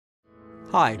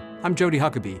Hi, I'm Jody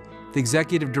Huckabee, the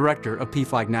Executive Director of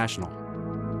PFLAG National.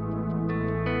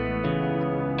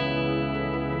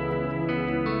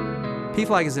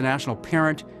 PFLAG is a national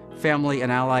parent, family,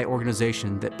 and ally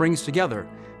organization that brings together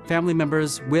family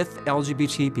members with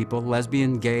LGBT people,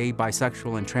 lesbian, gay,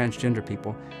 bisexual, and transgender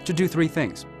people, to do three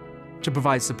things: to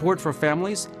provide support for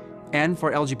families and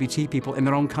for LGBT people in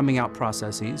their own coming out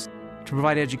processes, to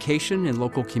provide education in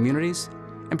local communities,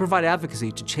 and provide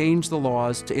advocacy to change the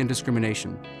laws to end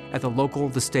discrimination at the local,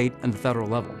 the state, and the federal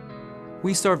level.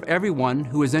 We serve everyone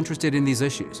who is interested in these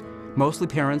issues, mostly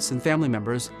parents and family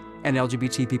members and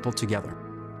LGBT people together.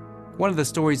 One of the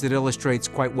stories that illustrates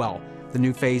quite well the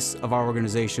new face of our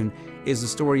organization is the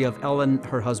story of Ellen,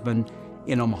 her husband,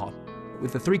 in Omaha.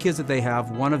 With the three kids that they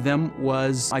have, one of them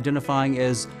was identifying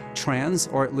as trans,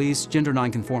 or at least gender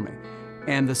nonconforming.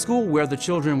 And the school where the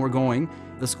children were going,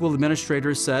 the school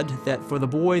administrator said that for the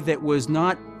boy that was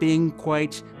not being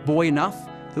quite boy enough,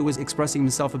 who was expressing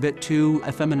himself a bit too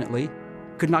effeminately,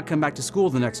 could not come back to school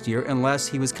the next year unless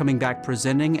he was coming back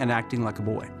presenting and acting like a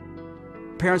boy.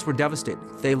 Parents were devastated.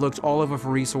 They looked all over for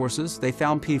resources. They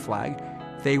found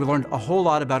PFLAG. They learned a whole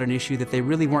lot about an issue that they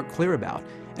really weren't clear about.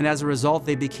 And as a result,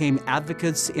 they became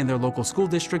advocates in their local school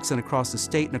districts and across the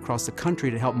state and across the country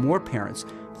to help more parents,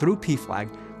 through PFLAG,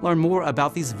 learn more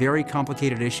about these very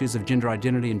complicated issues of gender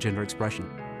identity and gender expression.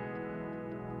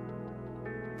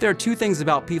 There are two things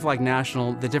about PFLAG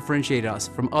National that differentiate us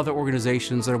from other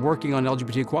organizations that are working on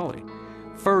LGBT equality.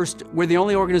 First, we're the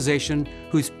only organization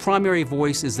whose primary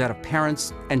voice is that of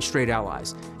parents and straight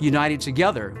allies, united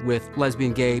together with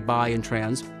lesbian, gay, bi, and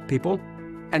trans people.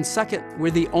 And second, we're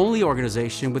the only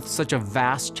organization with such a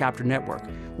vast chapter network.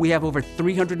 We have over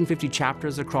 350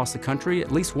 chapters across the country,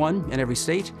 at least one in every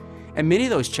state, and many of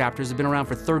those chapters have been around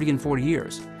for 30 and 40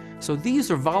 years. So these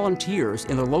are volunteers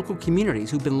in their local communities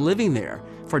who've been living there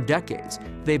for decades.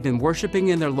 They've been worshiping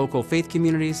in their local faith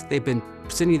communities. They've been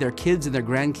sending their kids and their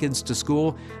grandkids to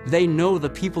school. They know the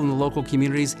people in the local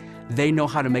communities. They know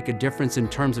how to make a difference in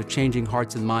terms of changing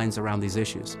hearts and minds around these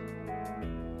issues.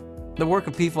 The work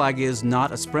of PFLAG is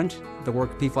not a sprint. The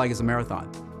work of PFLAG is a marathon.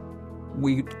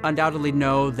 We undoubtedly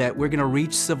know that we're going to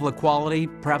reach civil equality,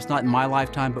 perhaps not in my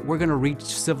lifetime, but we're going to reach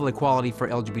civil equality for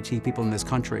LGBT people in this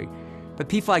country. But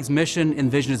PFLAG's mission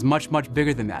and vision is much, much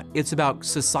bigger than that. It's about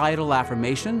societal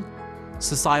affirmation,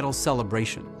 societal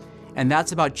celebration. And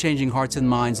that's about changing hearts and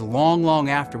minds long, long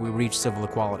after we reach civil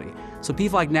equality. So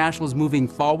PFLAG National is moving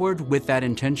forward with that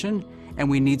intention, and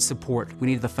we need support. We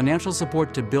need the financial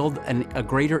support to build a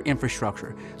greater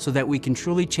infrastructure so that we can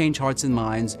truly change hearts and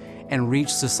minds and reach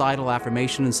societal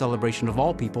affirmation and celebration of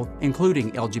all people,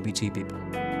 including LGBT people.